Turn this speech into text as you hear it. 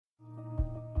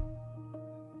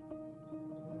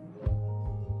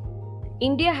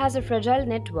India has a fragile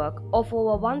network of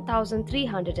over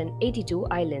 1,382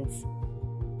 islands.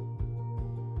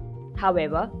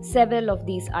 However, several of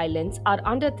these islands are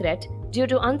under threat due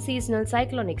to unseasonal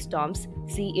cyclonic storms,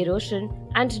 sea erosion,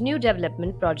 and new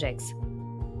development projects.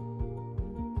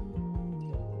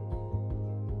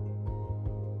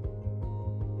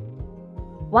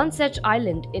 One such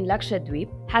island in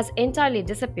Lakshadweep has entirely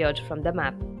disappeared from the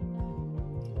map.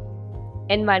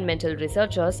 Environmental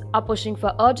researchers are pushing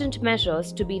for urgent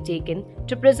measures to be taken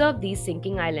to preserve these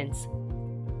sinking islands.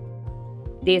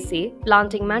 They say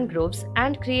planting mangroves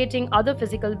and creating other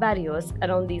physical barriers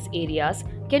around these areas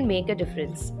can make a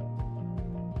difference.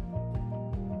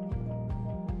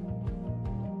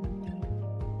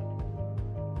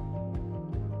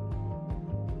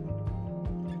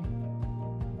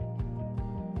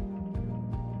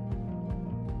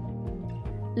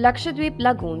 Lakshadweep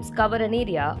lagoons cover an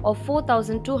area of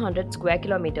 4,200 square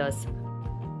kilometers.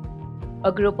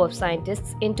 A group of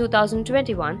scientists in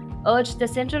 2021 urged the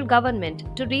central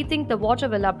government to rethink the water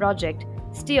villa project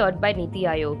steered by Niti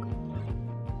Aayog.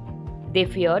 They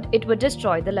feared it would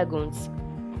destroy the lagoons.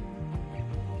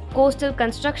 Coastal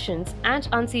constructions and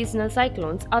unseasonal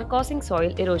cyclones are causing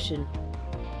soil erosion.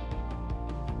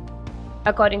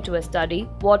 According to a study,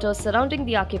 waters surrounding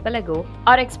the archipelago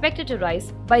are expected to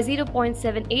rise by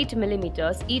 0.78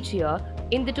 mm each year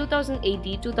in the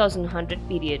 2080-2100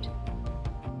 period.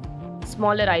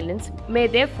 Smaller islands may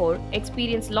therefore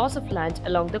experience loss of land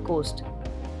along the coast.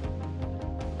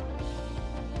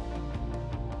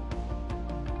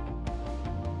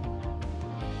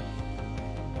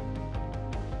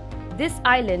 This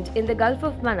island in the Gulf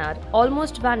of Mannar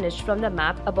almost vanished from the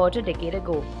map about a decade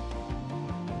ago.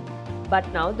 But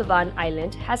now the Vaan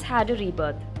island has had a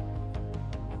rebirth.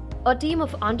 A team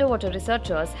of underwater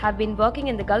researchers have been working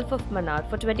in the Gulf of Mannar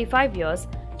for 25 years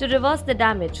to reverse the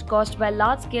damage caused by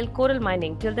large-scale coral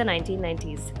mining till the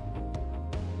 1990s.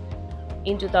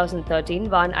 In 2013,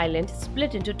 Vaan Island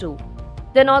split into two.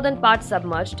 The northern part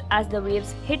submerged as the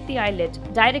waves hit the islet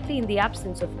directly in the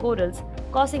absence of corals,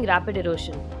 causing rapid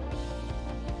erosion.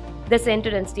 The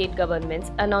centre and state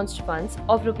governments announced funds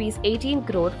of Rs 18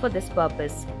 crore for this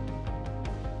purpose.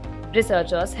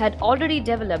 Researchers had already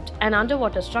developed an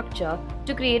underwater structure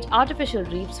to create artificial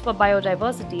reefs for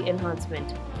biodiversity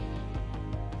enhancement.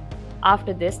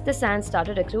 After this, the sand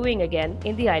started accruing again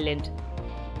in the island.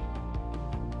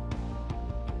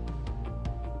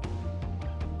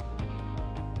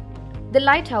 The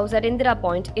lighthouse at Indira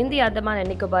Point in the Andaman and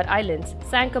Nicobar Islands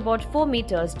sank about 4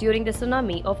 meters during the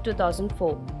tsunami of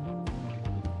 2004.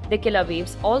 The killer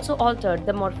waves also altered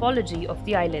the morphology of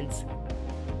the islands.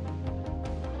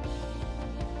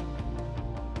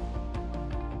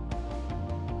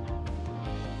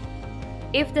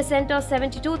 If the centre's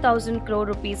 72,000 crore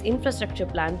rupees infrastructure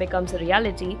plan becomes a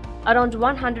reality, around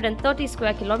 130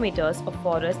 square kilometers of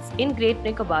forests in Great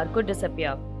Nicobar could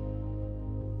disappear.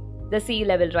 The sea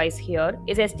level rise here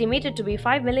is estimated to be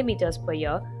 5 millimeters per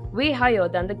year, way higher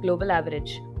than the global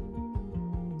average.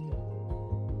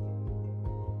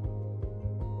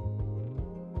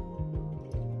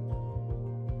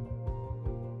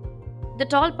 The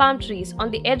tall palm trees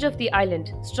on the edge of the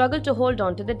island struggle to hold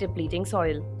on to the depleting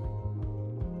soil.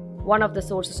 One of the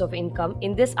sources of income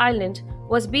in this island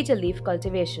was betel leaf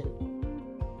cultivation.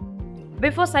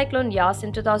 Before Cyclone Yas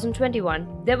in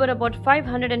 2021, there were about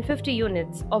 550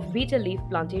 units of betel leaf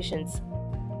plantations.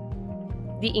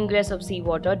 The ingress of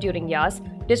seawater during Yas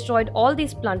destroyed all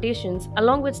these plantations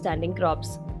along with standing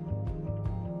crops.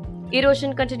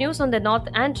 Erosion continues on the north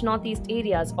and northeast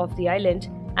areas of the island,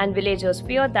 and villagers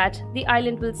fear that the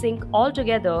island will sink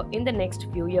altogether in the next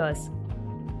few years.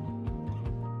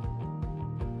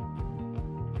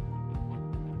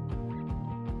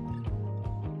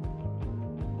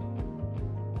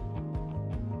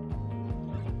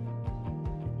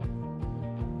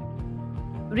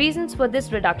 Reasons for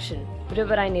this reduction: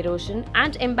 riverine erosion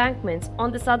and embankments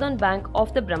on the southern bank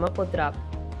of the Brahmaputra.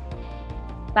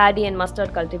 Paddy and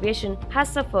mustard cultivation has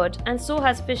suffered, and so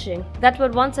has fishing that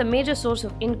were once a major source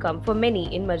of income for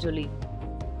many in Majuli.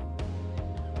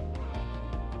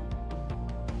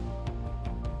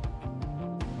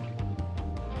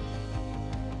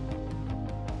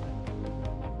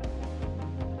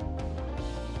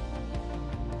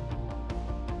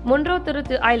 Munroe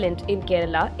Thuruthu Island in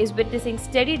Kerala is witnessing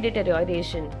steady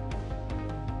deterioration.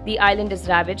 The island is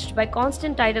ravaged by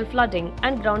constant tidal flooding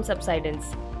and ground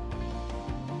subsidence.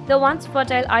 The once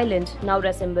fertile island now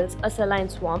resembles a saline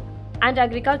swamp, and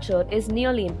agriculture is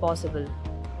nearly impossible.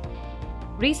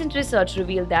 Recent research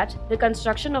revealed that the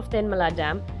construction of Thenmala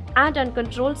Dam and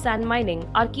uncontrolled sand mining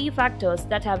are key factors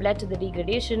that have led to the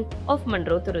degradation of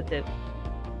Munroe Thuruthu.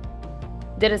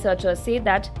 The researchers say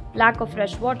that lack of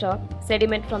fresh water,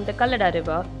 sediment from the Kallada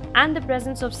River, and the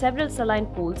presence of several saline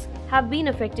pools have been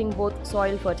affecting both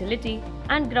soil fertility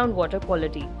and groundwater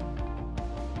quality.